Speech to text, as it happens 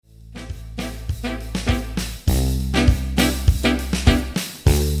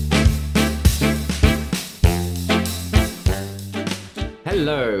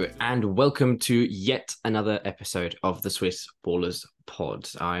Hello and welcome to yet another episode of the Swiss Ballers Pod.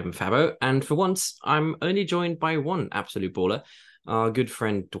 I'm Fabo, and for once, I'm only joined by one absolute baller. Our good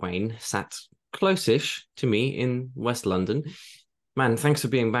friend Dwayne sat close-ish to me in West London. Man, thanks for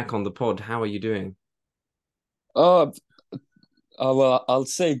being back on the pod. How are you doing? Uh, well, I'll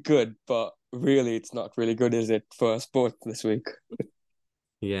say good, but really, it's not really good, is it, for us both this week?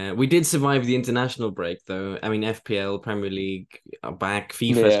 Yeah, we did survive the international break, though. I mean, FPL, Premier League are back.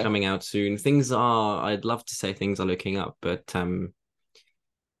 FIFA's Yeah. coming out soon. I'd love to say things are looking up, but tough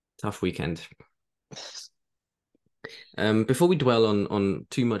weekend. Before we dwell on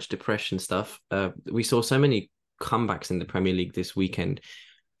too much depression stuff, we saw so many comebacks in the Premier League this weekend.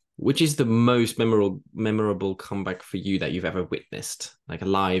 Which is the most memorable comeback for you that you've ever witnessed, like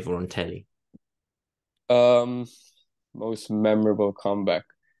live or on telly? Um, Most memorable comeback.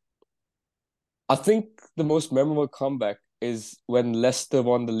 I think the most memorable comeback is when Leicester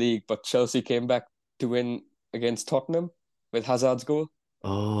won the league, but Chelsea came back to win against Tottenham with Hazard's goal.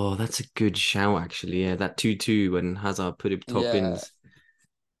 Oh, that's a good shout, actually. Yeah, that 2-2 when Hazard put it top Yeah, bins.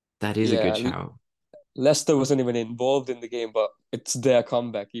 That is a good yeah. shout. Leicester wasn't even involved in the game, but it's their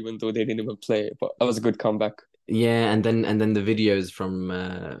comeback, even though they didn't even play. But that was a good comeback. Yeah, and then the videos from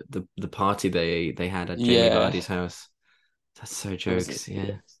the party they had at Jamie Yeah, Vardy's house. That's so it was. jokes.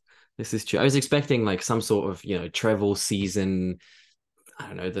 Yeah, this is true. I was expecting like some sort of, treble season. I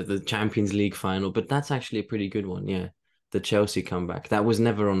don't know, the Champions League final, but that's actually a pretty good one. Yeah, the Chelsea comeback that was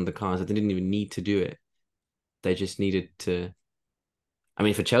never on the cards. They didn't even need to do it. They just needed to. I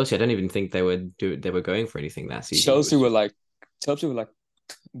mean, for Chelsea, I don't even think they were going for anything that season. It Chelsea was were just like Chelsea were like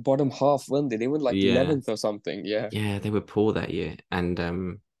bottom half, weren't they? They went like yeah, 11th or something. Yeah. yeah, they were poor that year,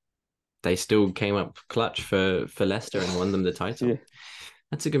 and they still came up clutch for Leicester and won them the Yeah. title.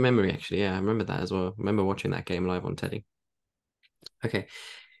 That's a good memory, actually. Yeah, I remember that as well. I remember watching that game live on telly. Okay,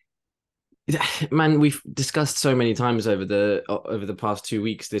 man, we've discussed so many times over the past 2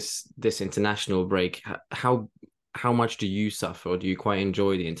 weeks this international break. How much do you suffer, or do you quite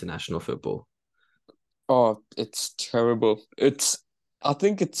enjoy the international football? Oh, it's terrible. I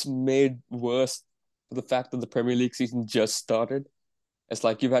think it's made worse for the fact that the Premier League season just started. It's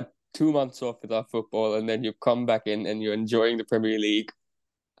like you've had 2 months off without football, and then you come back in and you're enjoying the Premier League,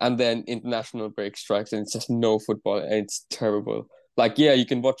 and then international break strikes, and it's just no football, and it's terrible. Like, yeah, you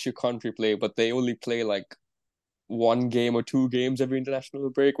can watch your country play, but they only play like one game or two games every international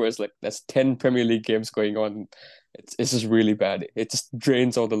break, whereas like there's 10 Premier League games going on. It's just really bad. It just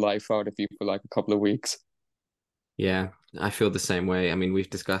drains all the life out of you for like a couple of weeks. Yeah, I feel the same way. I mean, we've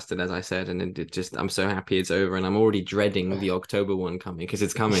discussed it as I said, and it just I'm so happy it's over, and I'm already dreading the October one coming because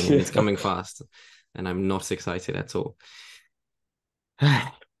it's coming and it's Yeah. coming fast, and I'm not excited at all.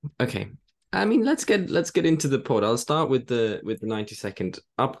 Okay. I mean, let's get into the pod. I'll start with the 90-second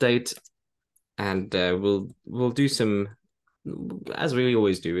update, and we'll do some, as we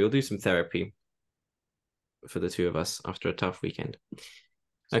always do. We'll do some therapy for the two of us after a tough weekend.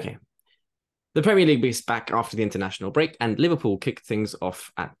 Okay. The Premier League is back after the international break, and Liverpool kicked things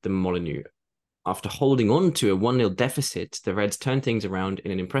off at the Molineux. After holding on to a 1-0 deficit, the Reds turned things around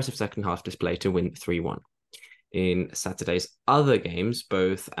in an impressive second half display to win 3-1. In Saturday's other games,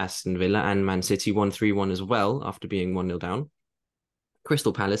 both Aston Villa and Man City won 3-1 as well after being 1-0 down.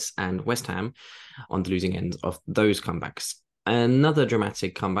 Crystal Palace and West Ham on the losing ends of those comebacks. Another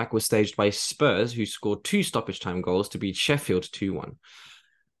dramatic comeback was staged by Spurs, who scored two stoppage time goals to beat Sheffield 2-1.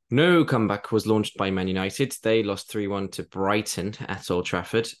 No comeback was launched by Man United. They lost 3-1 to Brighton at Old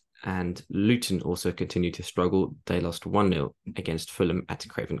Trafford, and Luton also continued to struggle. They lost 1-0 against Fulham at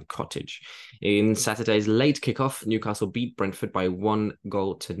Craven Cottage. In Saturday's late kickoff, Newcastle beat Brentford by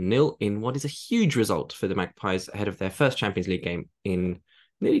 1-0 in what is a huge result for the Magpies ahead of their first Champions League game in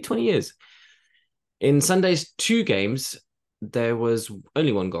nearly 20 years. In Sunday's two games, there was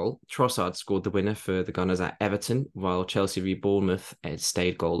only one goal. Trossard scored the winner for the Gunners at Everton, while Chelsea v Bournemouth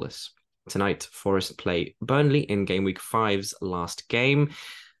stayed goalless. Tonight, Forest play Burnley in Game Week 5's last game.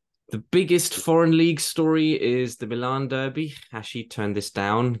 The biggest foreign league story is the Milan derby. Hashi turned this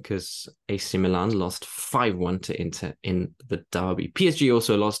down because AC Milan lost 5-1 to Inter in the derby. PSG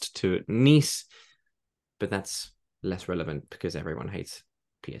also lost to Nice, but that's less relevant because everyone hates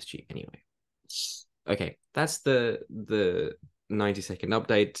PSG anyway. Okay, that's the 90-second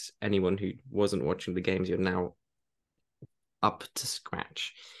update. Anyone who wasn't watching the games, you're now up to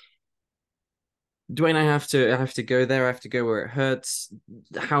scratch. Dwayne, I have to go there. I have to go where it hurts.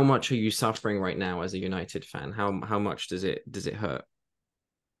 How much are you suffering right now as a United fan? How much does it hurt?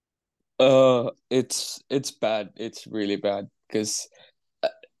 It's bad. It's really bad because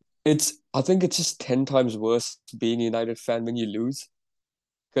it's I think it's just 10 times worse being a United fan when you lose.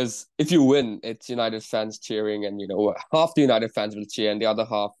 Because if you win, it's United fans cheering, and half the United fans will cheer, and the other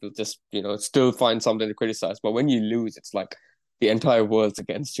half will just still find something to criticize. But when you lose, it's like the entire world's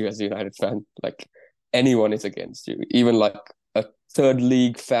against you as a United fan. Like anyone is against you. Even like a third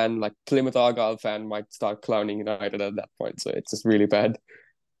league fan, like Plymouth Argyle fan, might start clowning United at that point. So it's just really bad.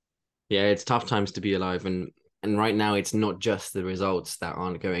 Yeah, it's tough times to be alive, and right now it's not just the results that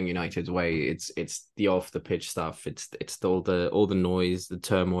aren't going United's way. It's the off the pitch stuff. It's all the noise, the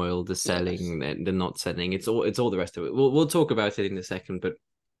turmoil, the Yeah. selling, the not selling. It's all the rest of it. We'll talk about it in a second, but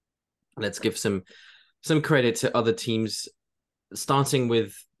let's give some credit to other teams, starting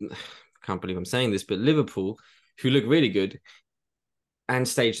with I can't believe I'm saying this, but Liverpool, who look really good and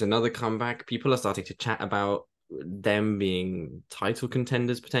staged another comeback. People are starting to chat about them being title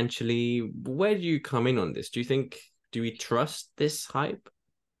contenders potentially. Where do you come in on this? Do we trust this hype?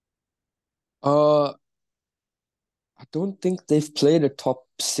 Uh, I don't think they've played a top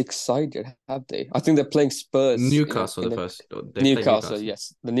six side yet, have they? I think they're playing Spurs in a Newcastle, the in a first they played Newcastle. Newcastle.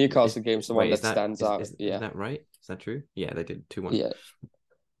 Yes, the Newcastle Is game's the one wait, that stands out. is Yeah, that right? Is that true? Yeah, they did 2-1. yeah.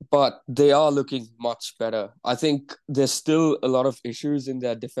 But they are looking much better. I think there's still a lot of issues in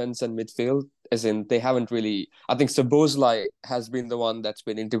their defense and midfield, as in they haven't really. I think Szoboszlai has been the one that's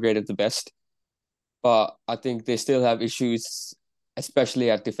been integrated the best, but I think they still have issues,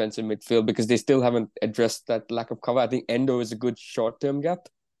 especially at defensive midfield, because they still haven't addressed that lack of cover. I think Endo is a good short-term gap,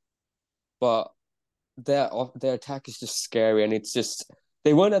 but their attack is just scary, and it's just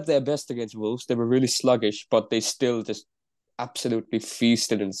they weren't at their best against Wolves. They were really sluggish, but they still just absolutely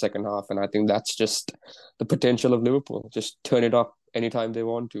feasted in the second half, and I think that's just the potential of Liverpool. Just turn it up anytime they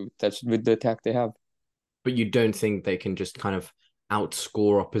want to. That's with the attack they have. But you don't think they can just kind of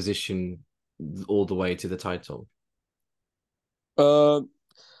outscore opposition all the way to the title? Uh,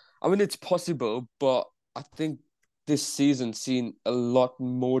 I mean, it's possible, but I think this season seen a lot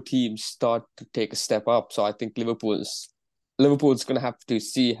more teams start to take a step up. So I think Liverpool's going to have to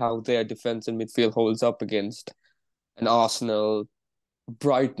see how their defense and midfield holds up against an Arsenal,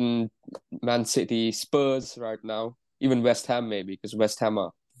 Brighton, Man City, Spurs right now, even West Ham maybe, because West Ham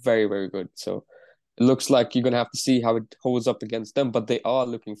are very, very good. So it looks like you're going to have to see how it holds up against them, but they are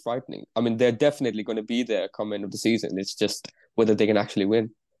looking frightening. I mean, they're definitely going to be there come end of the season. It's just whether they can actually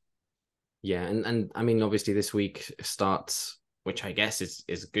win. Yeah, and I mean, obviously this week starts, which I guess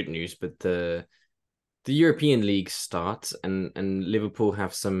is good news, but the European League starts, and Liverpool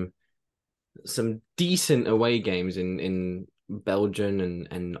have some decent away games in Belgium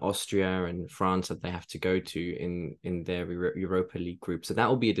and Austria and France that they have to go to in their Europa League group. So that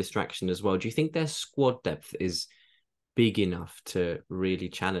will be a distraction as well. Do you think their squad depth is big enough to really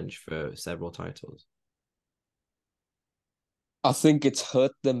challenge for several titles? I think it's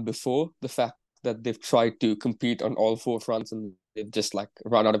hurt them before, the fact that they've tried to compete on all four fronts and they've just like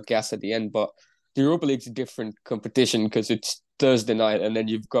run out of gas at the end. But the Europa League's a different competition because it's Thursday night and then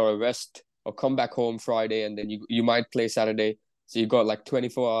you've got to rest or come back home Friday and then you might play Saturday. So you've got like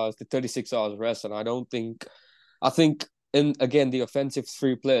 24 hours to 36 hours rest. And I think in again the offensive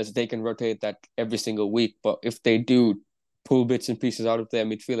three players, they can rotate that every single week. But if they do pull bits and pieces out of their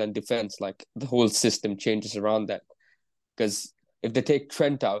midfield and defense, like the whole system changes around that. Because if they take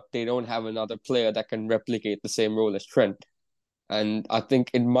Trent out, they don't have another player that can replicate the same role as Trent. And I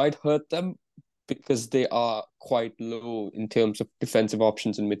think it might hurt them because they are quite low in terms of defensive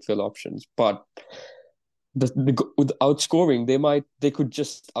options and midfield options. But with outscoring, they could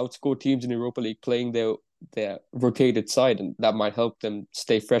just outscore teams in Europa League playing their rotated side, and that might help them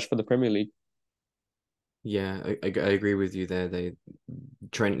stay fresh for the Premier League. Yeah, I agree with you there.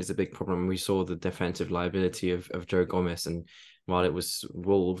 Trent is a big problem. We saw the defensive liability of Joe Gomez, and while it was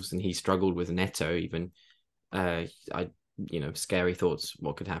Wolves and he struggled with Neto, even I scary thoughts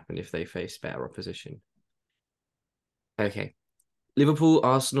what could happen if they face better opposition. Okay, Liverpool,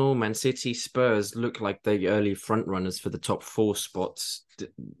 Arsenal, Man City, Spurs look like the early front runners for the top four spots.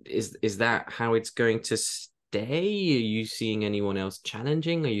 Is that how it's going to stay? Are you seeing anyone else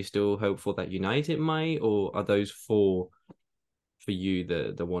challenging? Are you still hopeful that United might, or are those four for you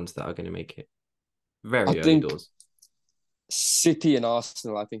the ones that are going to make it I very early think doors? City and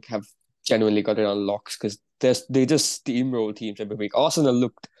Arsenal, I think, have genuinely got it on locks because they just steamroll teams every week. Arsenal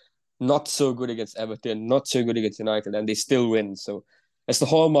looked not so good against Everton, not so good against United, and they still win. So it's the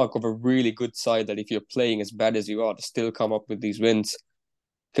hallmark of a really good side that if you're playing as bad as you are, to still come up with these wins.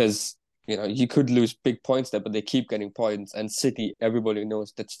 Because you could lose big points there, but they keep getting points. And City, everybody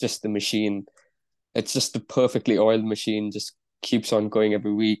knows that's just the machine. It's just the perfectly oiled machine, just keeps on going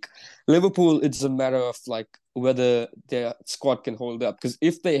every week. Liverpool, it's a matter of like whether their squad can hold up. Because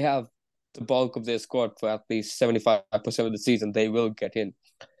if they have the bulk of their squad for at least 75% of the season, they will get in.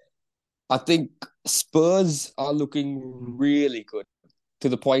 I think Spurs are looking really good to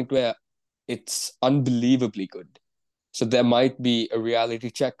the point where it's unbelievably good. So there might be a reality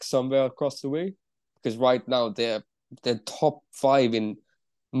check somewhere across the way because right now they're top five in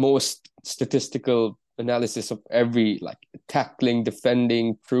most statistical analysis of every like tackling,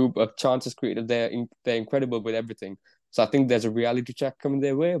 defending, proof of chances created. They're incredible with everything. So I think there's a reality check coming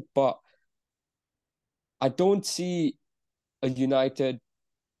their way, but I don't see a United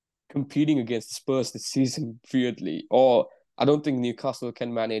competing against Spurs this season, weirdly. Or I don't think Newcastle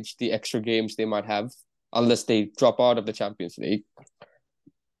can manage the extra games they might have unless they drop out of the Champions League.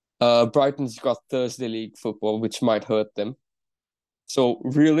 Brighton's got Thursday league football, which might hurt them. So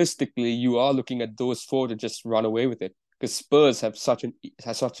realistically, you are looking at those four to just run away with it because Spurs have such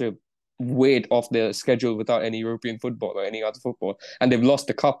a weight off their schedule without any European football or any other football, and they've lost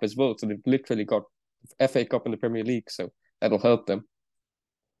the cup as well. So they've literally got FA Cup in the Premier League, so that'll help them.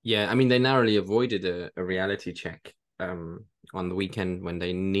 Yeah, I mean they narrowly avoided a reality check on the weekend when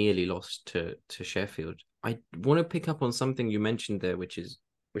they nearly lost to Sheffield. I want to pick up on something you mentioned there, which is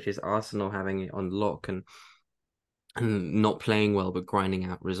Arsenal having it on lock and not playing well but grinding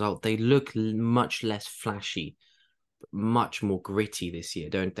out result. They look much less flashy, much more gritty this year,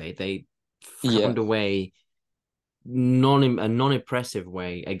 don't they? They Yeah, found a way non-impressive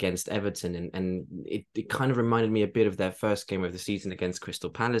way against Everton, and it kind of reminded me a bit of their first game of the season against Crystal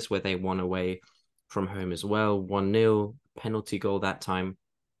Palace, where they won away from home as well, 1-0 penalty goal that time.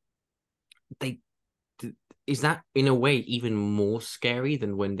 They Is that in a way even more scary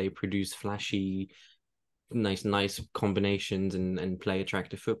than when they produce flashy, nice combinations and play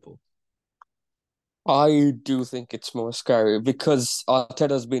attractive football? I do think it's more scary because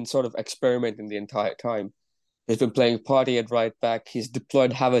Arteta's been sort of experimenting the entire time. He's been playing Partey at right back. He's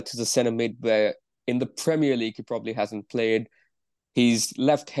deployed Havertz as a centre mid, where in the Premier League he probably hasn't played. He's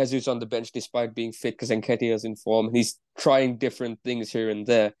left Jesus on the bench despite being fit because Nketiah's in form. He's trying different things here and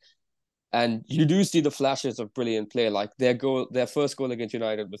there. And you do see the flashes of brilliant play. Like their first goal against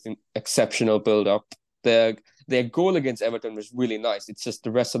United was an exceptional build up. Their their goal against Everton was really nice. It's just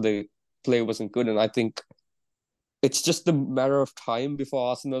the rest of the play wasn't good. And I think it's just a matter of time before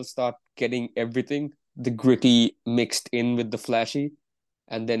Arsenal start getting everything, the gritty mixed in with the flashy.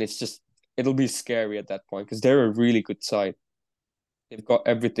 And then it'll be scary at that point because they're a really good side. They've got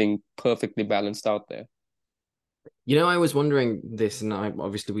everything perfectly balanced out there. I was wondering this, and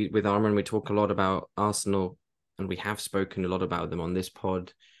obviously with Armin, we talk a lot about Arsenal, and we have spoken a lot about them on this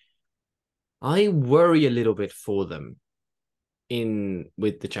pod. I worry a little bit for them in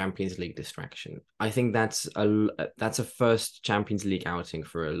with the Champions League distraction. I think that's a first Champions League outing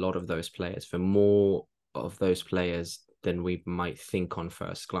for a lot of those players, for more of those players than we might think on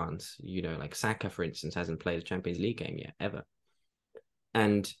first glance. Like Saka, for instance, hasn't played a Champions League game yet, ever.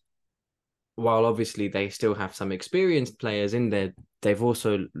 And while obviously they still have some experienced players in there, they've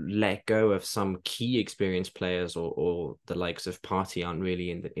also let go of some key experienced players, or the likes of Partey aren't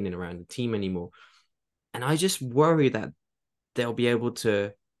really in and around the team anymore. And I just worry that they'll be able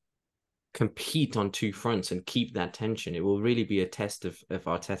to compete on two fronts and keep that tension. It will really be a test of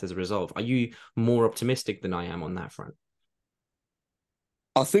Arteta's resolve. Are you more optimistic than I am on that front?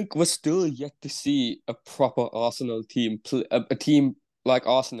 I think we're still yet to see a proper Arsenal team, a team like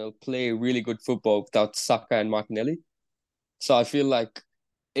Arsenal play really good football without Saka and Martinelli. So I feel like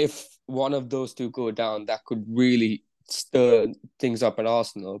if one of those two go down, that could really stir things up at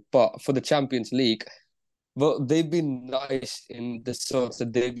Arsenal. But for the Champions League, well, they've been nice in the sense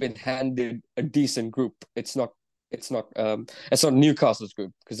that they've been handed a decent group. It's not Newcastle's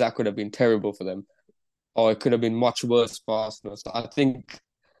group because that could have been terrible for them, or it could have been much worse for Arsenal. So I think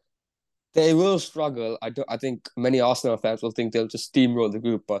they will struggle. I think many Arsenal fans will think they'll just steamroll the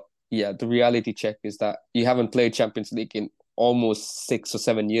group, but yeah, the reality check is that you haven't played Champions League in almost 6 or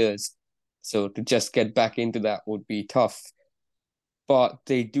 7 years. So to just get back into that would be tough. But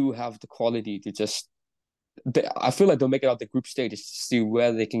they do have the quality to I feel like they'll make it out the group stages to see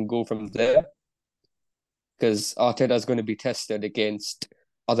where they can go from there. Because Arteta is going to be tested against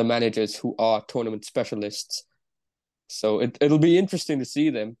other managers who are tournament specialists. So it'll be interesting to see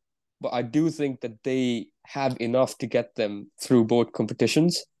them. But I do think that they have enough to get them through both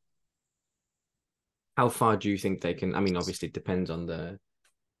competitions. How far do you think they can? I mean, obviously it depends on the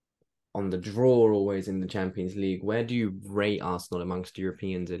draw always in the Champions League. Where do you rate Arsenal amongst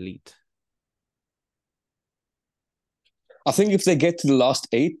Europeans elite? I think if they get to the last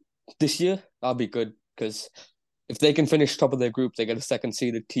eight this year, that'll be good because if they can finish top of their group, they get a second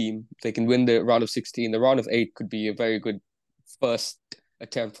seeded team. They can win the round of 16. The round of eight could be a very good first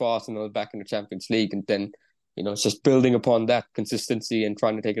attempt for Arsenal back in the Champions League. And then It's just building upon that consistency and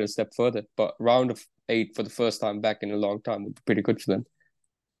trying to take it a step further. But round of 8 for the first time back in a long time would be pretty good for them.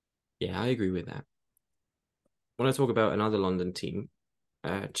 Yeah, I agree with that. I want to talk about another London team,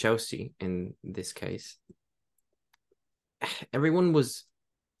 Chelsea in this case. Everyone was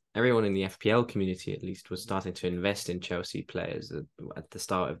everyone in the FPL community at least was starting to invest in Chelsea players at the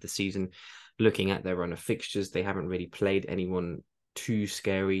start of the season, looking at their run of fixtures. They haven't really played anyone too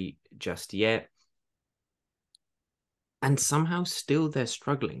scary just yet. And somehow still they're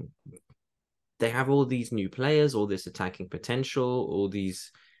struggling. They have all these new players, all this attacking potential, all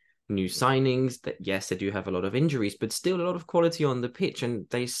these new signings that, yes, they do have a lot of injuries, but still a lot of quality on the pitch. And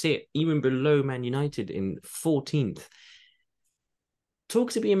they sit even below Man United in 14th.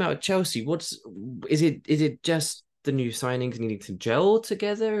 Talk to me about Chelsea. Is it just the new signings needing to gel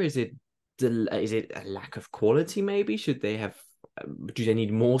together? Is it a lack of quality? Maybe should they have? Do they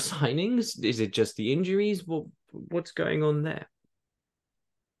need more signings? Is it just the injuries? What's going on there?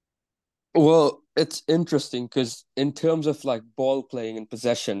 Well, it's interesting because in terms of like ball playing and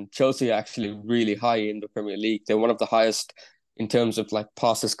possession, Chelsea are actually really high in the Premier League. They're one of the highest in terms of like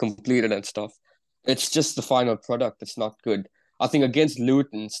passes completed and stuff. It's just the final product that's not good. I think against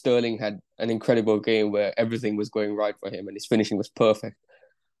Luton, Sterling had an incredible game where everything was going right for him and his finishing was perfect.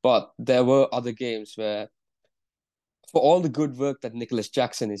 But there were other games where, for all the good work that Nicholas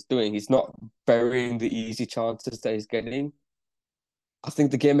Jackson is doing, he's not burying the easy chances that he's getting. I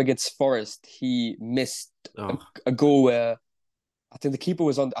think the game against Forest, he missed a, Oh, a goal where I think the keeper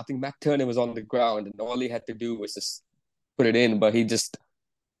was on. I think Matt Turner was on the ground, and all he had to do was just put it in. But he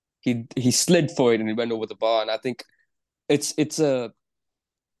slid for it and he went over the bar. And I think it's it's a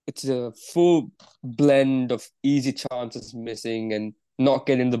it's a full blend of easy chances missing and not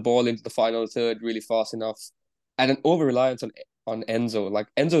getting the ball into the final third really fast enough, and an over reliance on Enzo. Like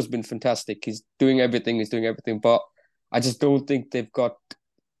Enzo's been fantastic. He's doing everything. He's doing everything, but I just don't think they've got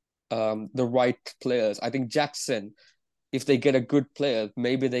the right players. I think Jackson, if they get a good player,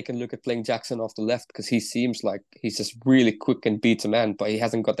 maybe they can look at playing Jackson off the left because he seems like he's just really quick and beats a man, but he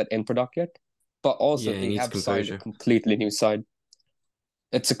hasn't got that end product yet. But also, yeah, he they needs have signed a composure. completely new side.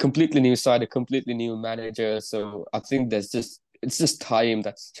 It's a completely new side, a completely new manager. So I think it's just time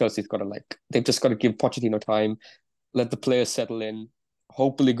that Chelsea's got to like. They've just got to give Pochettino time, let the players settle in.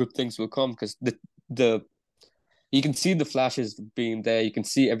 Hopefully, good things will come because the you can see the flashes being there. You can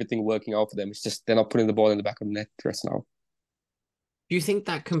see everything working out for them. It's just they're not putting the ball in the back of the net just now. Do you think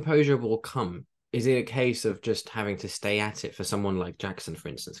that composure will come? Is it a case of just having to stay at it for someone like Jackson, for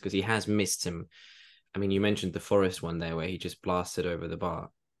instance, because he has missed some? I mean, you mentioned the Forest one there where he just blasted over the bar.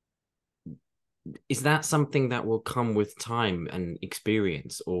 Is that something that will come with time and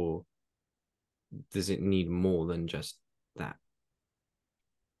experience, or does it need more than just that?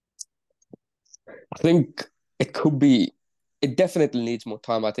 I think it could be. It definitely needs more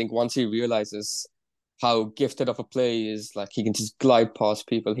time. I think once he realizes how gifted of a player he is, like he can just glide past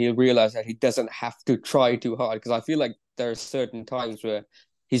people, he'll realize that he doesn't have to try too hard. Because I feel like there are certain times where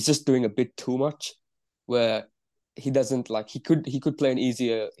he's just doing a bit too much, where he doesn't like he could play an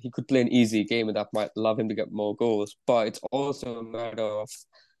easy game and that might allow him to get more goals. But it's also a matter of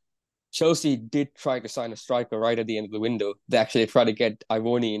Chelsea did try to sign a striker right at the end of the window. They actually tried to get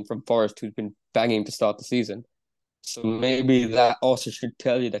Ivoni in from Forest, who's been banging to start the season. So maybe that also should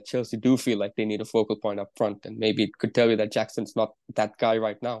tell you that Chelsea do feel like they need a focal point up front, and maybe it could tell you that Jackson's not that guy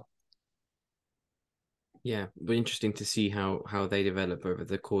right now. Yeah, but interesting to see how they develop over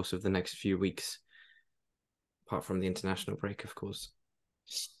the course of the next few weeks, apart from the international break, of course.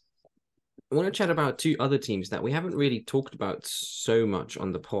 I want to chat about two other teams that we haven't really talked about so much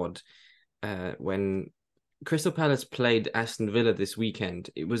on the pod. When Crystal Palace played Aston Villa this weekend,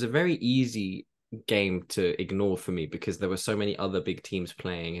 it was a very easy game to ignore for me because there were so many other big teams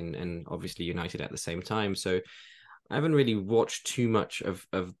playing and obviously United at the same time. So I haven't really watched too much of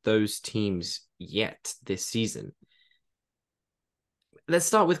those teams yet this season. Let's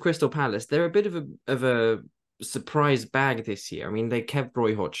start with Crystal Palace. They're a bit of a surprise bag this year. I mean, they kept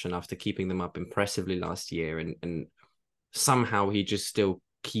Roy Hodgson after keeping them up impressively last year, and somehow he just still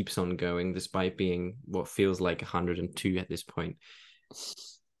keeps on going despite being what feels like 102 at this point.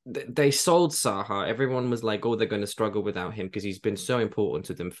 They sold Saha. Everyone was like, "Oh, they're going to struggle without him because he's been so important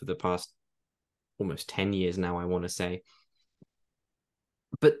to them for the past almost 10 years now, I want to say."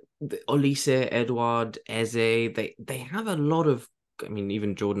 But Olise, Edouard, Eze, they have a lot of, I mean,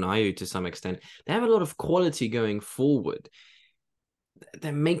 even Jordan Ayew to some extent, they have a lot of quality going forward.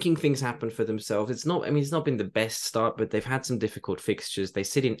 They're making things happen for themselves. It's not, I mean, it's not been the best start, but they've had some difficult fixtures. They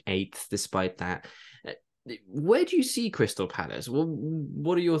sit in eighth despite that. Where do you see Crystal Palace? Well,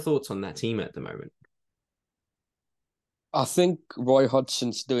 what are your thoughts on that team at the moment? I think Roy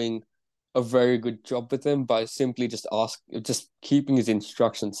Hodgson's doing a very good job with him by simply just keeping his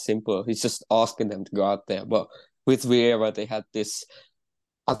instructions simple. He's just asking them to go out there. But with Vieira, they had this.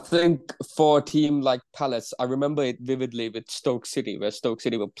 I think for a team like Palace, I remember it vividly with Stoke City, where Stoke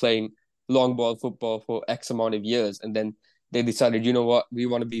City were playing long ball football for X amount of years, and then they decided, you know what, we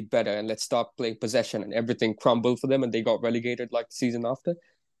want to be better and let's start playing possession, and everything crumbled for them, and they got relegated like the season after.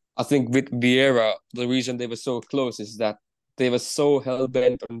 I think with Vieira, the reason they were so close is that they were so hell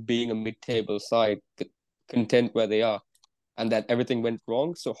bent on being a mid-table side, content where they are, and that everything went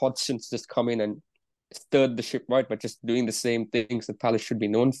wrong. So Hodgson's just come in and stirred the ship right by just doing the same things that Palace should be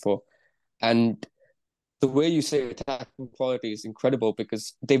known for. And the way you say attacking quality is incredible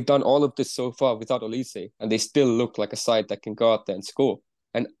because they've done all of this so far without Olise, and they still look like a side that can go out there and score.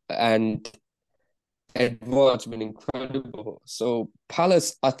 And Edward's been incredible. So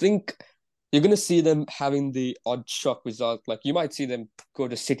Palace, I think you're gonna see them having the odd shock result. Like you might see them go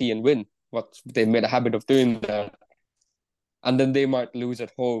to City and win, what they've made a habit of doing that, and then they might lose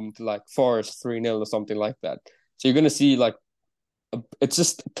at home to like Forest 3-0 or something like that. So you're gonna see like it's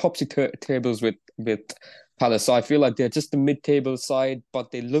just topsy tables with Palace. So I feel like they're just a mid-table side,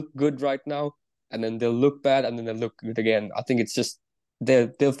 but they look good right now, and then they'll look bad, and then they'll look good again. I think it's just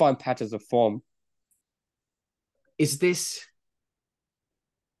they'll find patterns of form. Is this?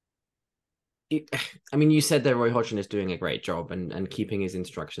 It, I mean, you said that Roy Hodgson is doing a great job and keeping his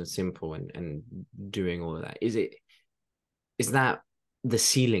instructions simple and doing all of that. Is that the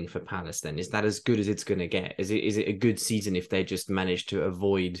ceiling for Palace then? Is that as good as it's going to get? Is it a good season if they just manage to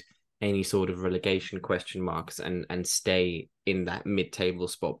avoid any sort of relegation question marks and stay in that mid-table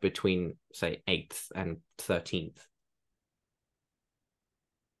spot between say 8th and 13th?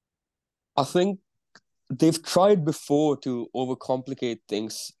 I think they've tried before to overcomplicate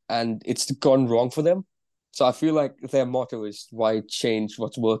things and it's gone wrong for them. So I feel like their motto is why change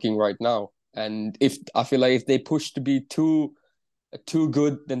what's working right now. And if I feel like if they push to be too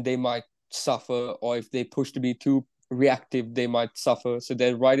good, then they might suffer, or if they push to be too reactive, they might suffer. So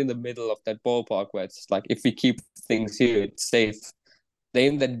they're right in the middle of that ballpark where it's like if we keep things here, it's safe. They're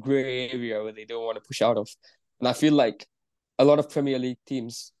in that gray area where they don't want to push out of. And I feel like a lot of Premier League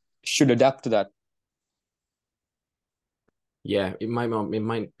teams should adapt to that. Yeah, it might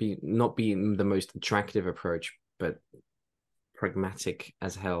be not be the most attractive approach, but pragmatic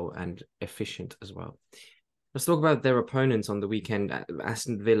as hell and efficient as well. Let's talk about their opponents on the weekend.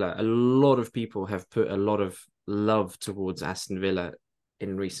 Aston Villa. A lot of people have put a lot of love towards Aston Villa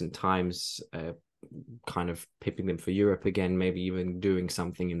in recent times, kind of pipping them for Europe again, maybe even doing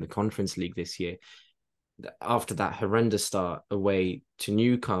something in the Conference League this year. After that horrendous start away to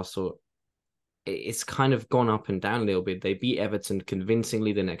Newcastle, it's kind of gone up and down a little bit. They beat Everton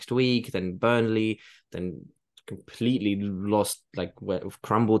convincingly the next week, then Burnley, then completely lost, like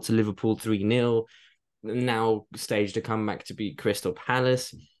crumbled to Liverpool 3-0. Now staged a comeback to beat Crystal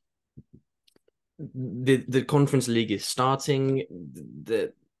Palace. The Conference League is starting. They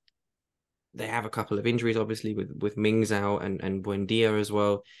have a couple of injuries, obviously, with Mings out and Buendia as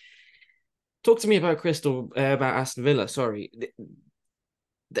well. Talk to me about about Aston Villa. Sorry,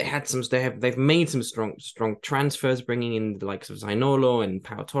 they've made some strong transfers, bringing in the likes of Zainolo and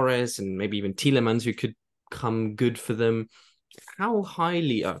Pau Torres and maybe even Tielemans, who could come good for them. How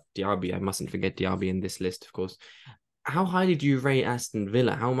highly, Diaby, I mustn't forget Diaby in this list, of course. How highly do you rate Aston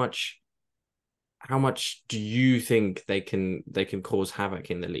Villa? How much do you think they can cause havoc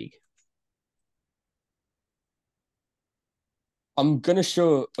in the league? I'm gonna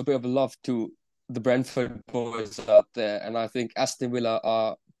show a bit of love to the Brentford boys out there, and I think Aston Villa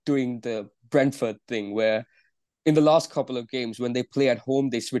are doing the Brentford thing where in the last couple of games when they play at home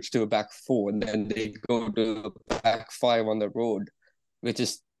they switch to a back four and then they go to a back five on the road, which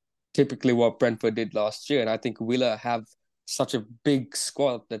is typically what Brentford did last year. And I think Villa have such a big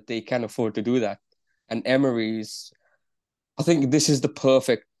squad that they can afford to do that. And Emery's I think this is the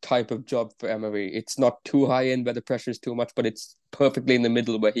perfect type of job for Emery. It's not too high end where the pressure is too much, but it's perfectly in the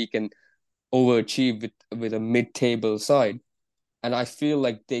middle where he can overachieve with a mid table side. And I feel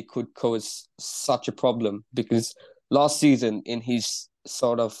like they could cause such a problem because last season in his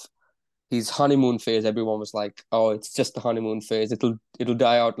honeymoon phase, everyone was like, "Oh, it's just the honeymoon phase. It'll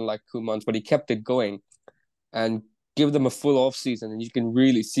die out in like 2 months." But he kept it going and give them a full off season, and you can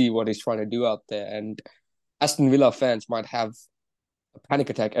really see what he's trying to do out there. And Aston Villa fans might have a panic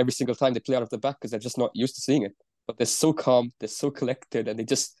attack every single time they play out of the back because they're just not used to seeing it. But they're so calm, they're so collected, and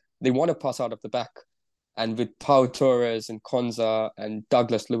they want to pass out of the back. And with Pau Torres and Konza and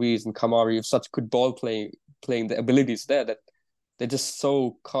Douglas Luiz and Kamari, you have such good playing the abilities there that they're just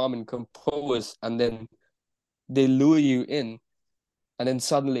so calm and composed. And then they lure you in, and then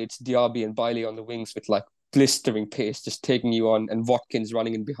suddenly it's Diaby and Bailey on the wings with like blistering pace, just taking you on, and Watkins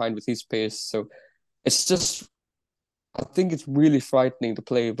running in behind with his pace. So it's just, I think it's really frightening to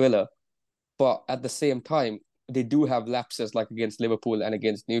play Villa, but at the same time, they do have lapses like against Liverpool and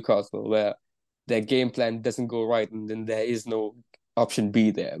against Newcastle, where their game plan doesn't go right, and then there is no option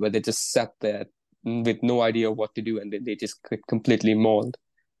B there, where they just sat there with no idea what to do, and then they just get completely mauled.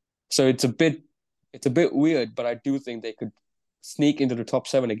 So it's a bit weird, but I do think they could sneak into the top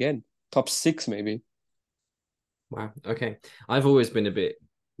seven again, top six maybe. Wow. Okay. I've always been a bit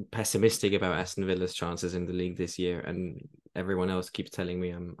pessimistic about Aston Villa's chances in the league this year, and everyone else keeps telling me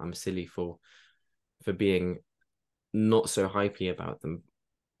I'm silly for being not so hypey about them.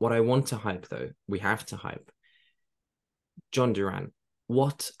 What I want to hype though, we have to hype John Duran.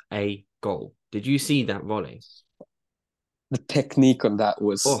 What a goal! Did you see that volley? The technique on that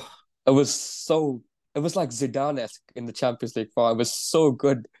Oh it was so, it was like Zidane-esque in the Champions League final. It was so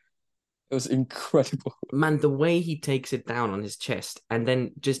good. It was incredible. man, the way he takes it down on his chest and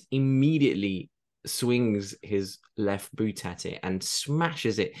then just immediately swings his left boot at it and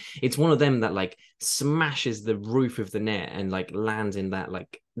smashes it. It's one of them that like smashes the roof of the net and like lands in that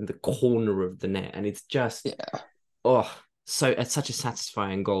like in the corner of the net. And it's just Yeah. oh, so it's such a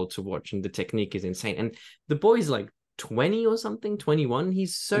satisfying goal to watch, and the technique is insane. And the boy's like 20 or something, 21.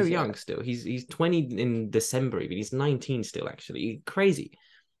 He's so Yeah. young still. He's 20 in December, even he's 19 still, actually. Crazy.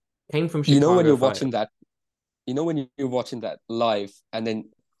 Came from You know when Chicago you're Fire. watching that, you know when you're watching that live, and then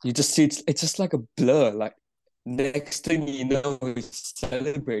you just see it's just like a blur. Like next thing you know, he's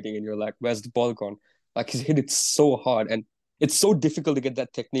celebrating, and you're like, "Where's the ball gone?" Like he's hit it so hard, and it's so difficult to get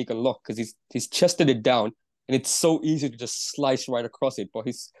that technique unlocked because he's chested it down, and it's so easy to just slice right across it. But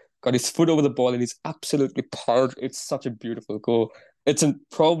he's got his foot over the ball, and he's absolutely powered. It's such a beautiful goal.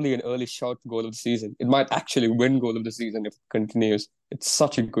 Probably an early shout goal of the season. It might actually win goal of the season if it continues. It's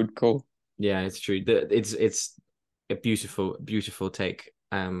such a good goal. Yeah, it's true. It's a beautiful, beautiful take.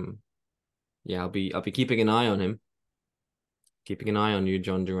 Yeah, I'll be keeping an eye on him. Keeping an eye on you,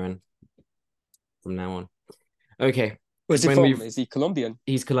 John Duran, from now on. Okay. Where's he When from? we've Is he Colombian?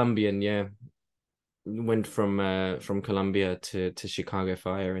 He's Colombian, yeah. Went from Colombia to Chicago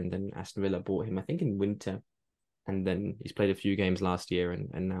Fire, and then Aston Villa bought him, I think, in winter. And then he's played a few games last year, and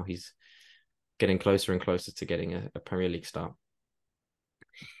now he's getting closer and closer to getting a Premier League start.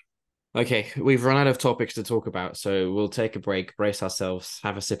 Okay, we've run out of topics to talk about, so we'll take a break, brace ourselves,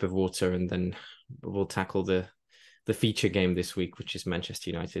 have a sip of water, and then we'll tackle the feature game this week, which is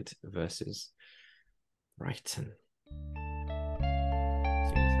Manchester United versus Brighton.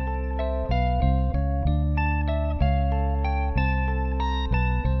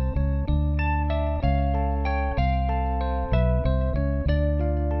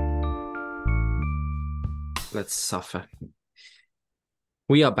 Let's suffer.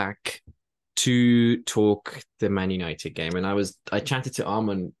 We are back to talk the Man United game, and I chatted to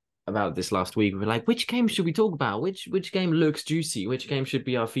Arman about this last week. We were like, which game should we talk about? Which game looks juicy? Which game should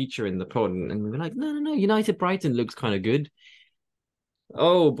be our feature in the pod? And we were like, no. United Brighton looks kind of good.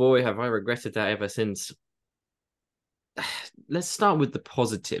 Oh boy, have I regretted that ever since. Let's start with the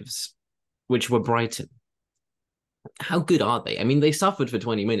positives, which were Brighton. How good are they? I mean, they suffered for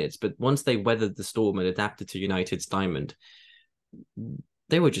 20 minutes, but once they weathered the storm and adapted to United's diamond,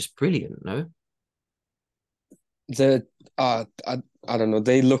 they were just brilliant, no? The I don't know.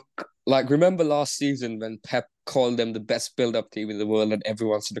 They look like, remember last season when Pep called them the best build-up team in the world, and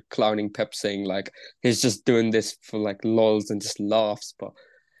everyone sort of clowning Pep, saying like he's just doing this for like lols and just laughs, but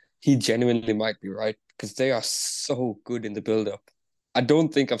he genuinely might be right because they are so good in the build-up. I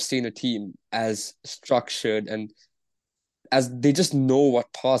don't think I've seen a team as structured, and as they just know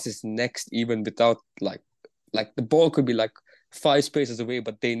what pass is next, even without like the ball could be like five spaces away,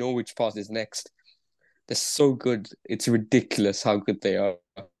 but they know which pass is next. They're so good. It's ridiculous how good they are.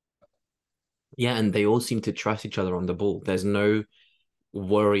 Yeah, and they all seem to trust each other on the ball. There's no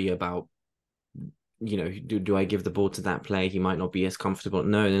worry about, do I give the ball to that player? He might not be as comfortable.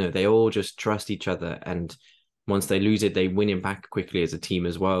 No. They all just trust each other. And once they lose it, they win it back quickly as a team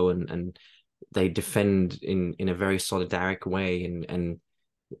as well. And they defend in a very solidaric way. And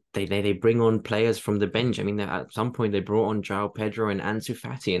they bring on players from the bench. I mean, at some point they brought on Joao Pedro and Ansu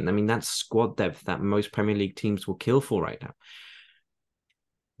Fati. And I mean, that's squad depth that most Premier League teams will kill for right now.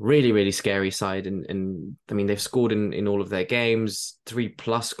 Really, really scary side. And I mean, they've scored in all of their games,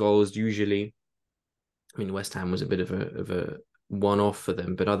 3+ goals usually. I mean, West Ham was a bit of a one-off for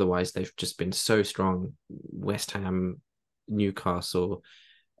them, but otherwise they've just been so strong. West Ham, Newcastle,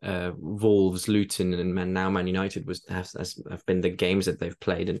 Wolves, Luton, and now Man United have been the games that they've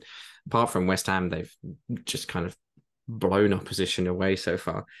played. And apart from West Ham, they've just kind of blown opposition away so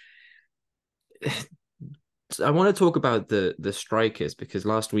far. I want to talk about the strikers because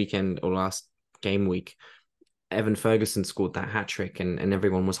last weekend or last game week, Evan Ferguson scored that hat trick, and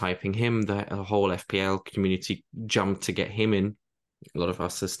everyone was hyping him. The whole FPL community jumped to get him in. A lot of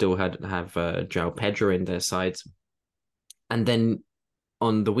us still have Joao Pedro in their sides, and then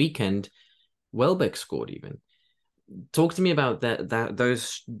on the weekend, Welbeck scored even. Talk to me about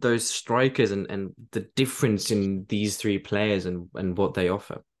those strikers and the difference in these three players and what they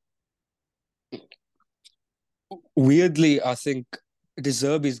offer. Weirdly, I think De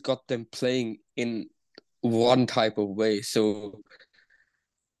Zerbi's got them playing in one type of way. So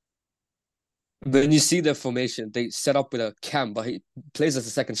when you see their formation, they set up with a cam, but he plays as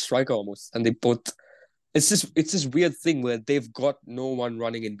a second striker almost, and they both. It's this weird thing where they've got no one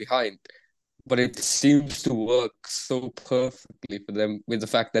running in behind, but it seems to work so perfectly for them with the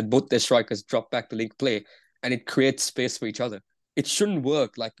fact that both their strikers drop back to link play, and it creates space for each other. It shouldn't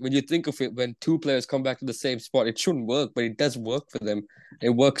work. Like when you think of it, when two players come back to the same spot, it shouldn't work, but it does work for them. It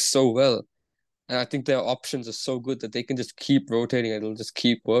works so well. And I think their options are so good that they can just keep rotating and it'll just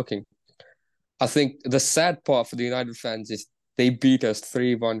keep working. I think the sad part for the United fans is they beat us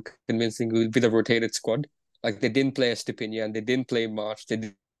 3-1 convincingly with a rotated squad. Like they didn't play Estepinian, they didn't play March,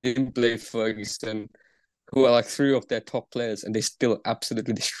 they didn't play Ferguson, who are like three of their top players, and they still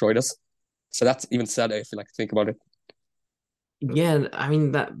absolutely destroyed us. So that's even sadder if you like to think about it. Yeah, I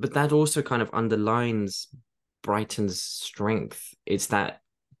mean but that also kind of underlines Brighton's strength. It's that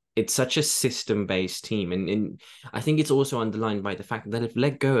it's such a system-based team, and I think it's also underlined by the fact that they've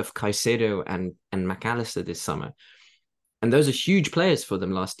let go of Caicedo and McAllister this summer, and those are huge players for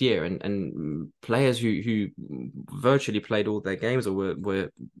them last year, and players who virtually played all their games or were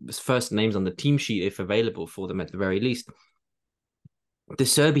first names on the team sheet if available for them at the very least. The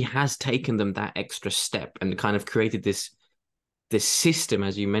Zerbi has taken them that extra step and kind of created this system,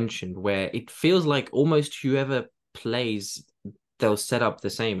 as you mentioned, where it feels like almost whoever plays, they'll set up the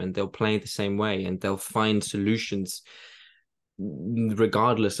same and they'll play the same way and they'll find solutions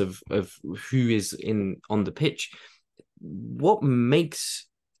regardless of who is in on the pitch. What makes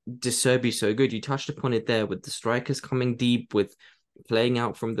De Zerbi so good? You touched upon it there with the strikers coming deep, with playing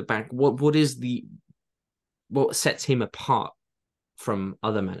out from the back. What sets him apart from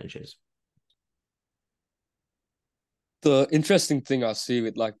other managers? The interesting thing I see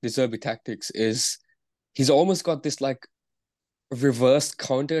with like the Zerbi tactics is he's almost got this like reversed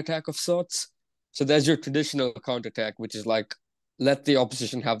counter attack of sorts. So there's your traditional counter attack, which is like let the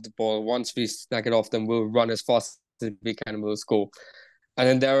opposition have the ball. Once we snag it off them, we'll run as fast as we can and we'll score. And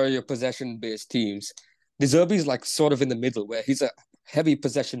then there are your possession based teams. The Zerbi is like sort of in the middle where he's a heavy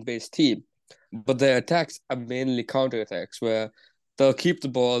possession based team, but their attacks are mainly counter attacks where they'll keep the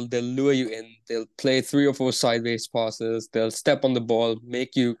ball, they'll lure you in, they'll play three or four sideways passes, they'll step on the ball,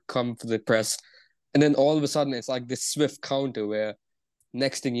 make you come for the press. And then all of a sudden, it's like this swift counter where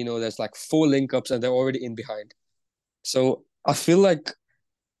next thing you know, there's like four link ups and they're already in behind. So I feel like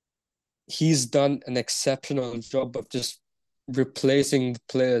he's done an exceptional job of just replacing the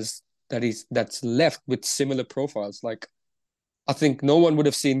players that's left with similar profiles. Like I think no one would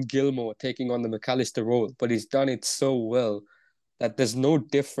have seen Gilmore taking on the McAllister role, but he's done it so well that there's no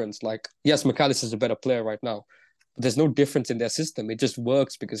difference. Like, yes, McAllister's a better player right now, but there's no difference in their system. It just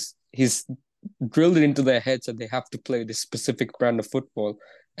works because he's drilled it into their heads and they have to play this specific brand of football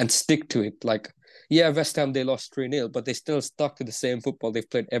and stick to it. Like, yeah, West Ham, they lost 3-0, but they still stuck to the same football they've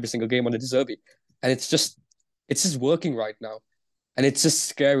played every single game on the Zerbi. And it's just working right now. And it's just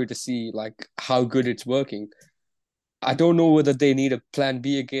scary to see like how good it's working. I don't know whether they need a plan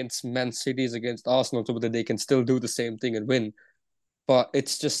B against Man City's against Arsenal, so whether they can still do the same thing and win. But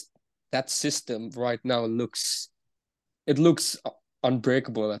it's just that system right now looks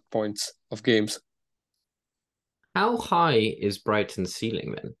unbreakable at points of games. How high is Brighton's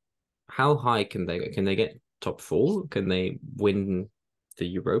ceiling then? How high can they go? Can they get top four? Can they win the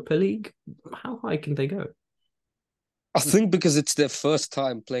Europa League? How high can they go? I think because it's their first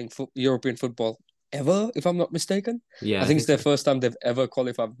time playing European football ever, if I'm not mistaken. Yeah, I I think it's think their so. first time they've ever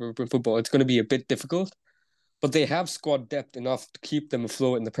qualified for European football. It's going to be a bit difficult, but they have squad depth enough to keep them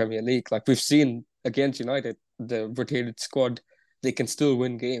afloat in the Premier League. Like we've seen against United, the rotated squad, they can still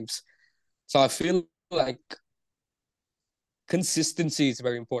win games. So I feel like consistency is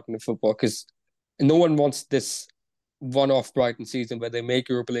very important in football because no one wants this one-off Brighton season where they make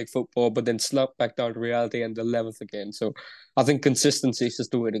Europa League football but then slump back down to reality and 11th again. So I think consistency is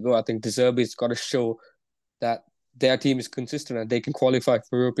just the way to go. I think De Zerbi's got to show that their team is consistent and they can qualify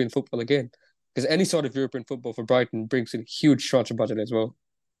for European football again. Because any sort of European football for Brighton brings in huge transfer budget as well.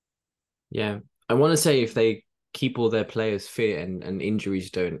 Yeah. I want to say if they keep all their players fit and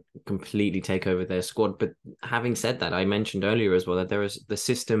injuries don't completely take over their squad. But having said that, I mentioned earlier as well that there is the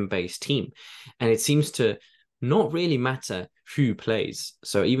system-based team, and it seems to not really matter who plays.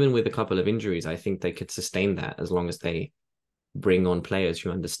 So even with a couple of injuries, I think they could sustain that as long as they bring on players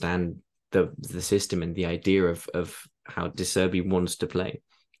who understand the system and the idea of how De Zerbi wants to play.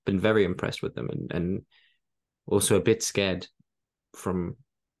 Been very impressed with them and also a bit scared from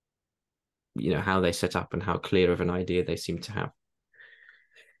how they set up and how clear of an idea they seem to have.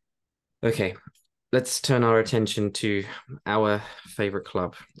 Okay, let's turn our attention to our favorite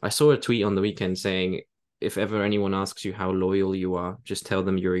club. I saw a tweet on the weekend saying, if ever anyone asks you how loyal you are, just tell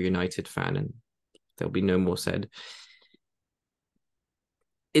them you're a United fan and there'll be no more said.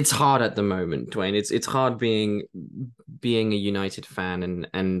 It's hard at the moment, Dwayne. It's hard being a United fan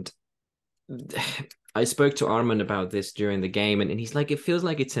and I spoke to Arman about this during the game, and he's like, it feels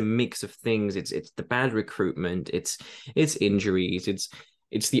like it's a mix of things. It's the bad recruitment, it's injuries,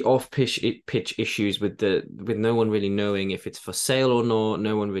 it's the off pitch issues with no one really knowing if it's for sale or not,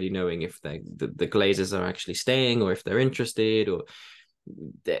 no one really knowing if the Glazers are actually staying or if they're interested, or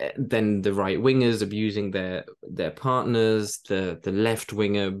then the right wingers abusing their partners, the left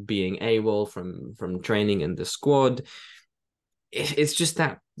winger being AWOL from training in the squad. It's just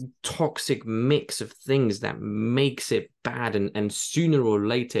that toxic mix of things that makes it bad, and sooner or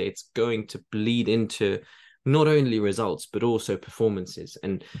later it's going to bleed into not only results but also performances.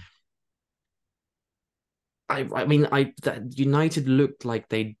 And I mean, that United looked like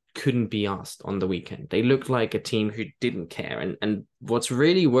they couldn't be asked on the weekend. They looked like a team who didn't care. And what's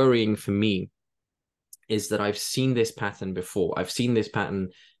really worrying for me is that I've seen this pattern before. I've seen this pattern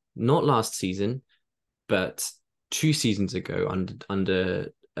not last season, but 2 seasons ago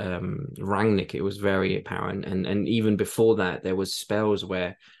under Rangnick. It was very apparent, and even before that, there was spells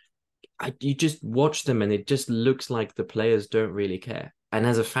where you just watch them and it just looks like the players don't really care. And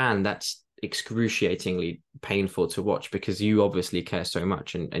as a fan, that's excruciatingly painful to watch because you obviously care so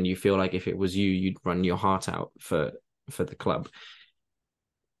much, and you feel like if it was you, you'd run your heart out for the club.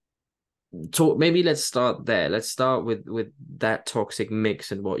 Maybe let's start there. Let's start with that toxic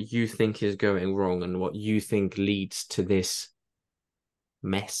mix and what you think is going wrong and what you think leads to this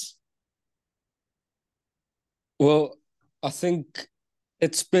mess. Well, I think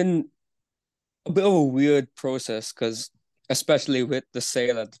it's been a bit of a weird process because, especially with the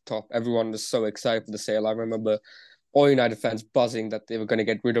sale at the top, everyone was so excited for the sale. I remember all United fans buzzing that they were going to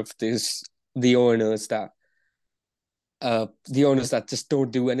get rid of the owners that just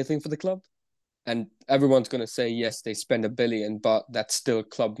don't do anything for the club. And everyone's going to say, yes, they spend 1 billion, but that's still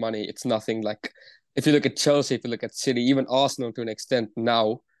club money. It's nothing like, if you look at Chelsea, if you look at City, even Arsenal to an extent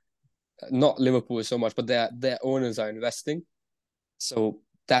now, not Liverpool so much, but their owners are investing. So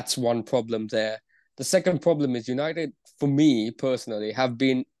that's one problem there. The second problem is United, for me personally, have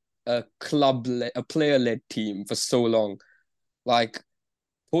been a player-led team for so long. Like,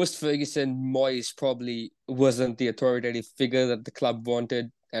 post Ferguson, Moyes probably wasn't the authoritative figure that the club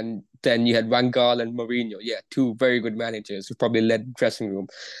wanted. And then you had Van Gaal and Mourinho. Yeah, two very good managers who probably led the dressing room.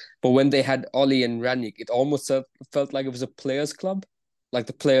 But when they had Oli and Ranić, it almost felt like it was a players' club. Like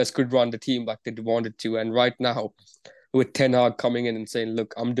the players could run the team like they wanted to. And right now, with Ten Hag coming in and saying,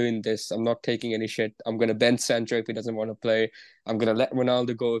 look, I'm doing this. I'm not taking any shit. I'm going to bench Sancho if he doesn't want to play. I'm going to let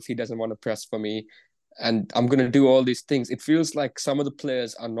Ronaldo go if he doesn't want to press for me. And I'm going to do all these things. It feels like some of the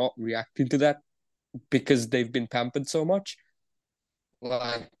players are not reacting to that because they've been pampered so much.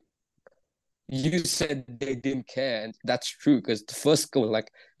 Like, you said they didn't care, and that's true because the first goal, like,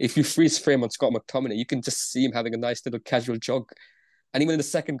 if you freeze frame on Scott McTominay, you can just see him having a nice little casual jog. And even in the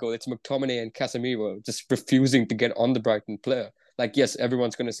second goal, it's McTominay and Casemiro just refusing to get on the Brighton player. Like, yes,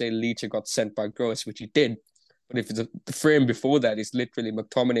 everyone's going to say Leach got sent by Gross, which he did. But if the frame before that is literally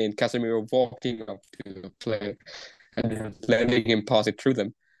McTominay and Casemiro walking up to the player and letting him pass it through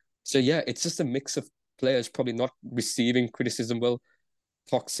them. So, yeah, it's just a mix of players probably not receiving criticism well,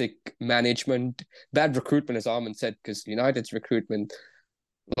 toxic management, bad recruitment, as Armin said, because United's recruitment,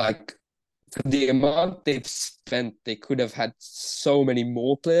 like, for the amount they've spent, they could have had so many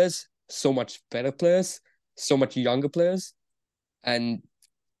more players, so much better players, so much younger players. And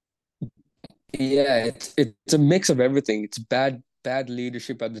yeah, it's a mix of everything. It's bad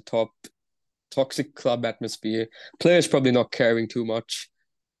leadership at the top, toxic club atmosphere, players probably not caring too much.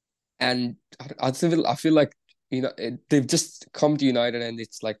 And I feel like they've just come to United and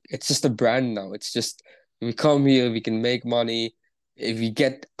it's like it's just a brand now. It's just we come here, we can make money, if we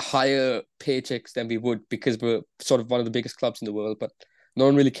get higher paychecks than we would because we're sort of one of the biggest clubs in the world, but no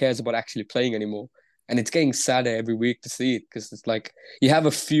one really cares about actually playing anymore. And it's getting sadder every week to see it because it's like you have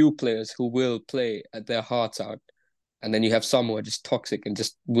a few players who will play at their hearts out, and then you have some who are just toxic and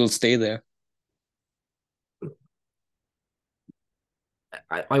just will stay there.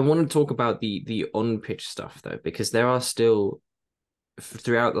 I want to talk about the on pitch stuff though, because there are still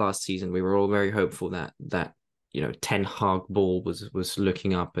throughout last season we were all very hopeful that Ten Hag ball was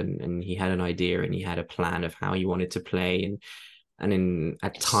looking up and he had an idea and he had a plan of how he wanted to play and in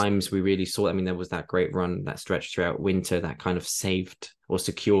at times we really saw. I mean, there was that great run that stretched throughout winter that kind of saved or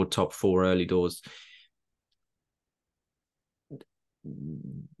secured top four early doors.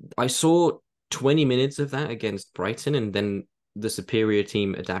 I saw 20 minutes of that against Brighton, and then the superior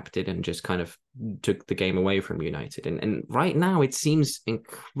team adapted and just kind of took the game away from United. And right now it seems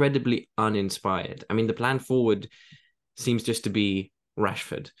incredibly uninspired. I mean, the plan forward seems just to be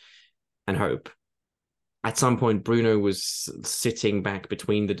Rashford and hope. At some point, Bruno was sitting back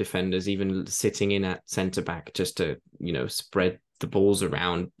between the defenders, even sitting in at centre back just to, spread the balls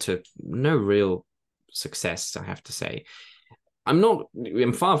around to no real success, I have to say.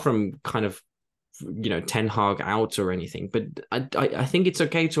 I'm far from kind of Ten Hag out or anything, but I think it's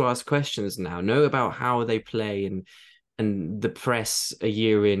okay to ask questions now. Know about how they play, and the press a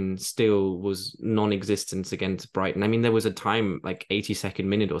year in still was non-existent against Brighton. I mean, there was a time like 82nd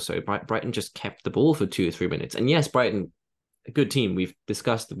minute or so, Brighton just kept the ball for 2 or 3 minutes. And yes, Brighton, a good team. We've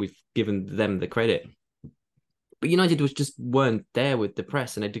discussed that, we've given them the credit, but United was just weren't there with the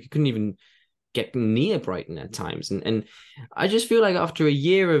press, and they couldn't even get near Brighton at times. And I just feel like after a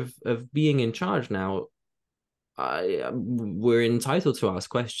year of being in charge now, we're entitled to ask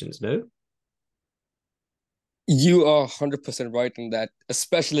questions, no? You are 100% right in that,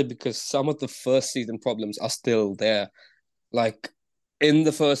 especially because some of the first season problems are still there. Like in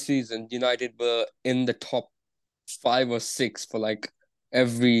the first season, United were in the top 5 or 6 for like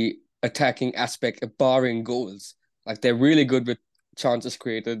every attacking aspect, barring goals. Like they're really good with chances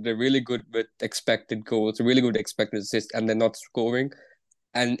created, they're really good with expected goals, they're really good with expected assists, and they're not scoring.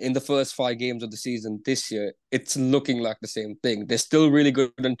 And in the first 5 games of the season this year, it's looking like the same thing. They're still really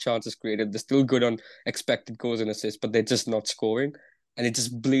good on chances created. They're still good on expected goals and assists, but they're just not scoring. And it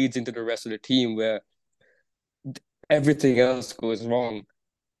just bleeds into the rest of the team where everything else goes wrong.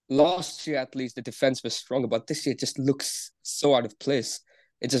 Last year, at least, the defense was stronger, but this year it just looks so out of place.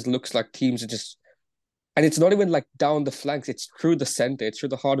 It just looks like teams are just, and it's not even like down the flanks, it's through the center, it's through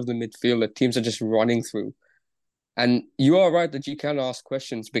the heart of the midfield that teams are just running through. And you are right that you can ask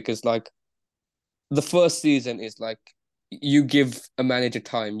questions because, like, the first season is like you give a manager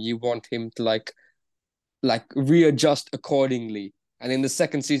time. You want him to like readjust accordingly. And in the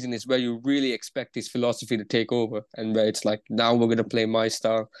second season is where you really expect his philosophy to take over and where it's like now we're gonna play my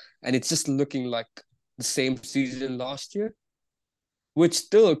style. And it's just looking like the same season last year, which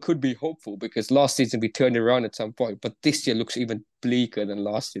still could be hopeful because last season we turned it around at some point, but this year looks even bleaker than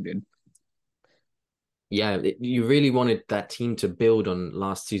last year did. Yeah, you really wanted that team to build on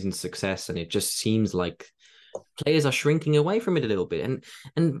last season's success, and it just seems like players are shrinking away from it a little bit.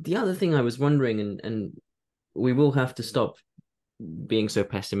 And the other thing I was wondering, and we will have to stop being so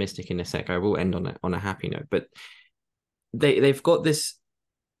pessimistic in a sec. I will end on a happy note, but they've got this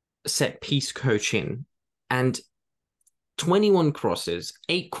set piece coach in, and 21 crosses,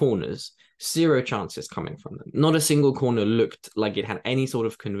 8 corners, 0 chances coming from them. Not a single corner looked like it had any sort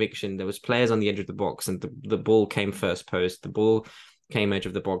of conviction. There was players on the edge of the box, and the ball came first post. The ball came edge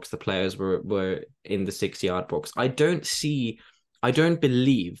of the box. The players were in the 6 yard box. I don't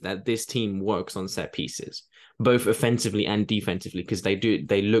believe that this team works on set pieces, both offensively and defensively, because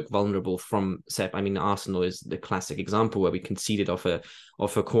they look vulnerable from set. I mean, Arsenal is the classic example where we conceded off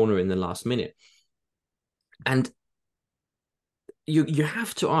a corner in the last minute. And you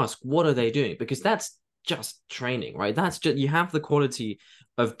have to ask, what are they doing? Because that's just training, right? That's just, you have the quality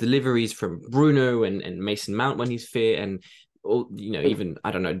of deliveries from Bruno and Mason Mount when he's fit, and even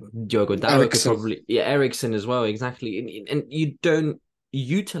I don't know, Diogo Dalot could Eriksen. probably, yeah, Ericsson as well, exactly. And you don't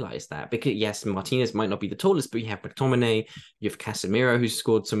utilize that because yes, Martinez might not be the tallest, but you have McTominay, you have Casemiro who's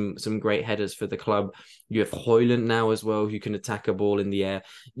scored some great headers for the club. You have Højlund now as well who can attack a ball in the air.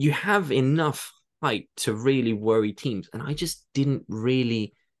 You have enough height to really worry teams, and I just didn't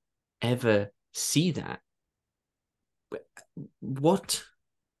really ever see that. What?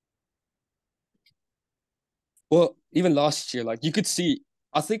 Well, even last year, like you could see,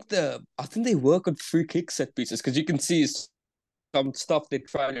 I think they work on free kick set pieces because you can see some stuff they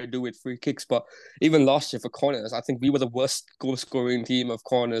try to do with free kicks. But even last year for corners, I think we were the worst goal scoring team of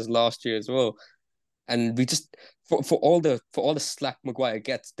corners last year as well. And we just for all the slack Maguire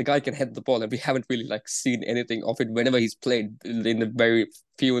gets, the guy can head the ball, and we haven't really like seen anything of it whenever he's played in the very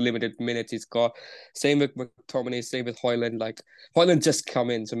few limited minutes he's got. Same with McTominay, same with Højlund. Like Højlund just come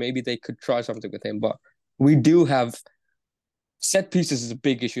in, so maybe they could try something with him. But we do have set pieces is a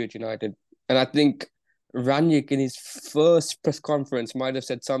big issue at United, and I think Ranić in his first press conference might have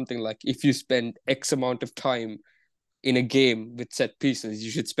said something like, "If you spend X amount of time in a game with set pieces, you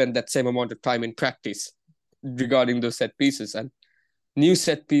should spend that same amount of time in practice regarding those set pieces." And new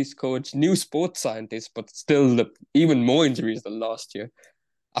set piece coach, new sports scientist, but still even more injuries than last year.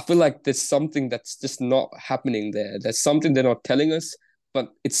 I feel like there's something that's just not happening there. There's something they're not telling us, but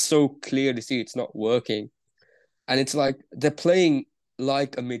it's so clear to see it's not working. And it's like they're playing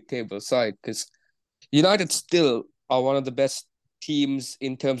like a mid-table side because United still are one of the best teams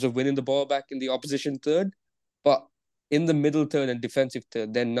in terms of winning the ball back in the opposition third. But in the middle third and defensive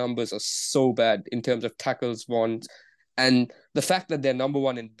third, their numbers are so bad in terms of tackles won. And the fact that they're number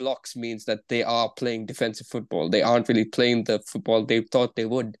one in blocks means that they are playing defensive football. They aren't really playing the football they thought they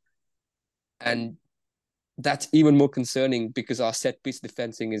would. And that's even more concerning because our set piece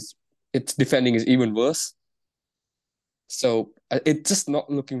defending is even worse. So it's just not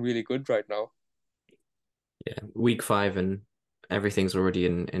looking really good right now. Yeah, week 5 and everything's already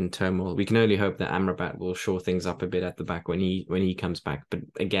in turmoil. We can only hope that Amrabat will shore things up a bit at the back when he comes back. But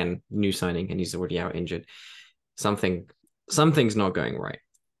again, new signing and he's already out injured. Something's not going right.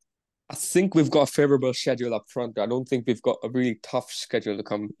 I think we've got a favorable schedule up front. I don't think we've got a really tough schedule to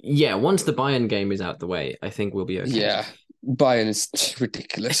come. Yeah, once the Bayern game is out the way, I think we'll be okay. Yeah, Bayern is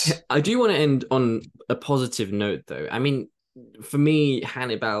ridiculous. I do want to end on a positive note, though. I mean, for me,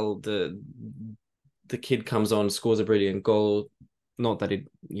 Hannibal, the kid comes on, scores a brilliant goal. Not that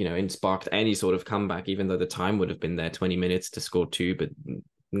it, sparked any sort of comeback, even though the time would have been there, 20 minutes to score 2, but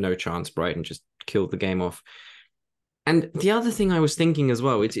no chance. Brighton just killed the game off. And the other thing I was thinking as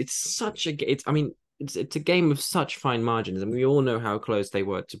well, it's a game of such fine margins, and we all know how close they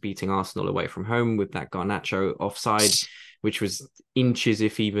were to beating Arsenal away from home with that Garnacho offside, which was inches,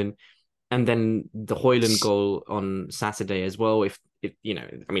 if even, and then the Højlund goal on Saturday as well. If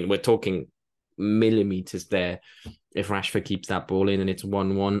we're talking millimeters there. If Rashford keeps that ball in and it's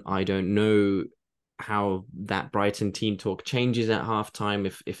 1-1, I don't know how that Brighton team talk changes at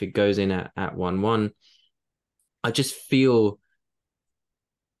halftime if it goes in at 1-1. I just feel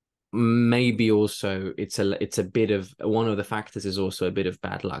maybe also it's a bit of one of the factors is also a bit of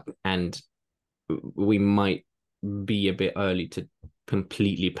bad luck, and we might be a bit early to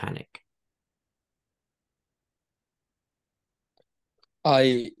completely panic.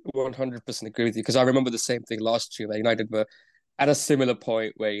 I 100% agree with you because I remember the same thing last year. Where United were at a similar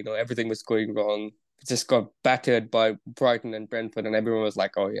point where everything was going wrong. It just got battered by Brighton and Brentford, and everyone was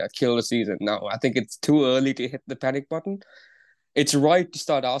like, "Oh yeah, kill the season." Now I think it's too early to hit the panic button. It's right to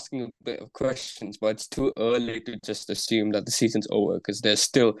start asking a bit of questions, but it's too early to just assume that the season's over because there's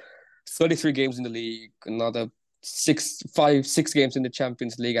still 33 games in the league, another six games in the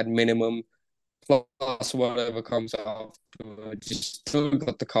Champions League at minimum, plus whatever comes afterwards. You still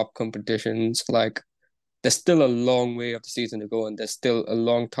got the cup competitions. Like, there's still a long way of the season to go, and there's still a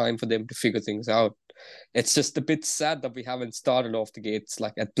long time for them to figure things out. It's just a bit sad that we haven't started off the gates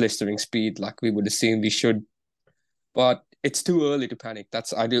like at blistering speed, like we would assume we should. But it's too early to panic.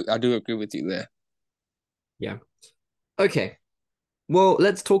 I do agree with you there. Yeah. Okay. Well,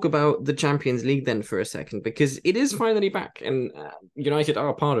 let's talk about the Champions League then for a second, because it is finally back, and United are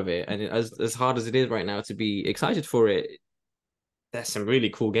a part of it. And as hard as it is right now to be excited for it, there's some really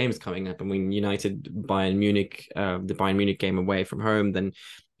cool games coming up. I mean, United, Bayern Munich, the Bayern Munich game away from home. Then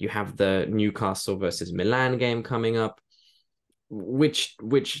you have the Newcastle versus Milan game coming up. Which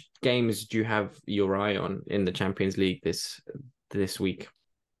games do you have your eye on in the Champions League this week?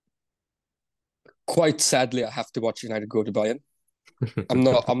 Quite sadly, I have to watch United go to Bayern. I'm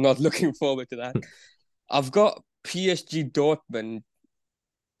not looking forward to that. I've got PSG Dortmund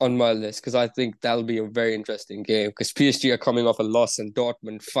on my list because I think that'll be a very interesting game because PSG are coming off a loss and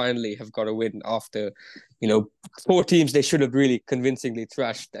Dortmund finally have got a win after, 4 teams they should have really convincingly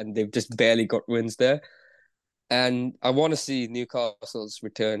thrashed and they've just barely got wins there. And I want to see Newcastle's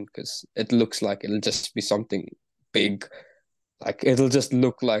return because it looks like it'll just be something big. Like it'll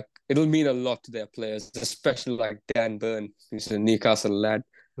mean a lot to their players, especially like Dan Burn, who's a Newcastle lad.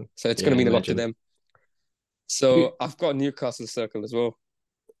 So it's going to mean a lot to them. So I've got Newcastle circled as well.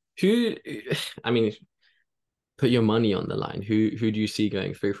 Who, I mean, put your money on the line. Who do you see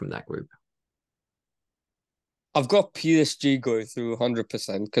going through from that group? I've got PSG going through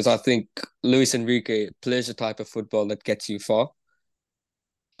 100% because I think Luis Enrique plays the type of football that gets you far.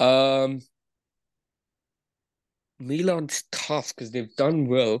 Um, Milan's tough because they've done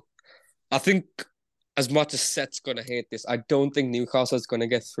well. I think as much as Seth's gonna hate this, I don't think Newcastle's gonna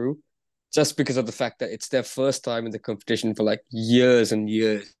get through, just because of the fact that it's their first time in the competition for like years and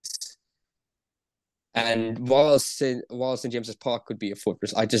years. And while St James's Park could be a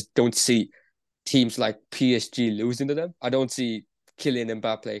fortress, I just don't see teams like PSG losing to them. I don't see Kylian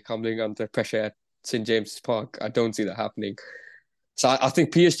Mbappe coming under pressure at St James's Park. I don't see that happening. So I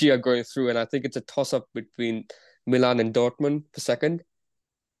think PSG are going through, and I think it's a toss up between Milan and Dortmund for second.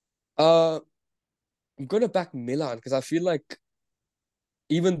 Uh, I'm gonna back Milan because I feel like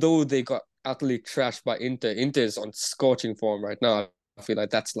even though they got utterly trashed by Inter is on scorching form right now. I feel like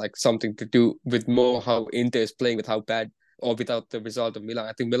that's like something to do with more how Inter is playing with how bad or without the result of Milan.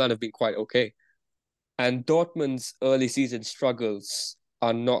 I think Milan have been quite okay. And Dortmund's early season struggles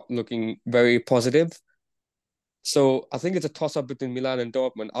are not looking very positive. So I think it's a toss up between Milan and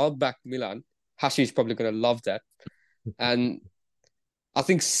Dortmund. I'll back Milan. Hashi's probably going to love that. And I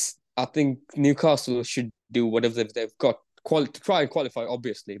think I think Newcastle should do whatever they've got to try and qualify,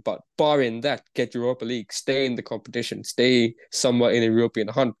 obviously. But barring that, get Europa League, stay in the competition, stay somewhere in the European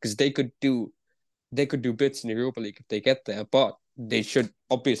hunt because they could do bits in the Europa League if they get there. But they should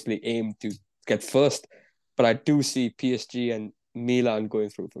obviously aim to get first. But I do see PSG and Milan going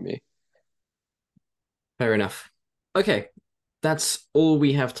through for me. Fair enough. Okay, that's all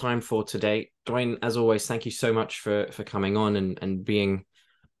we have time for today. Dwayne, as always, thank you so much for coming on and being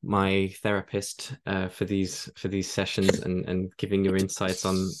my therapist for these sessions and giving your insights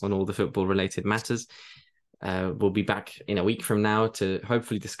on all the football related matters. We'll be back in a week from now to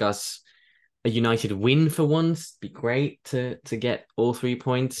hopefully discuss a United win for once. Be great to get all 3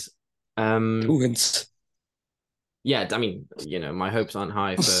 points. 2 wins. Yeah, I mean, my hopes aren't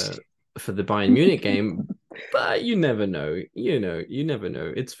high for the Bayern Munich game, but you never know. You never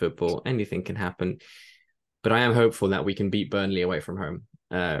know. It's football. Anything can happen. But I am hopeful that we can beat Burnley away from home.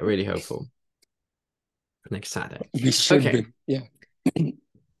 Really hopeful. Next Saturday. We should Okay. be. Yeah.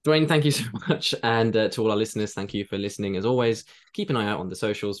 Dwayne, thank you so much. And to all our listeners, thank you for listening. As always, keep an eye out on the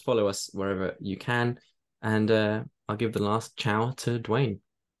socials. Follow us wherever you can. And I'll give the last ciao to Dwayne.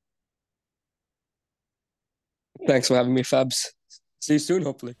 Thanks for having me, Fabs. See you soon,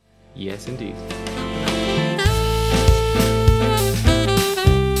 hopefully. Yes, indeed.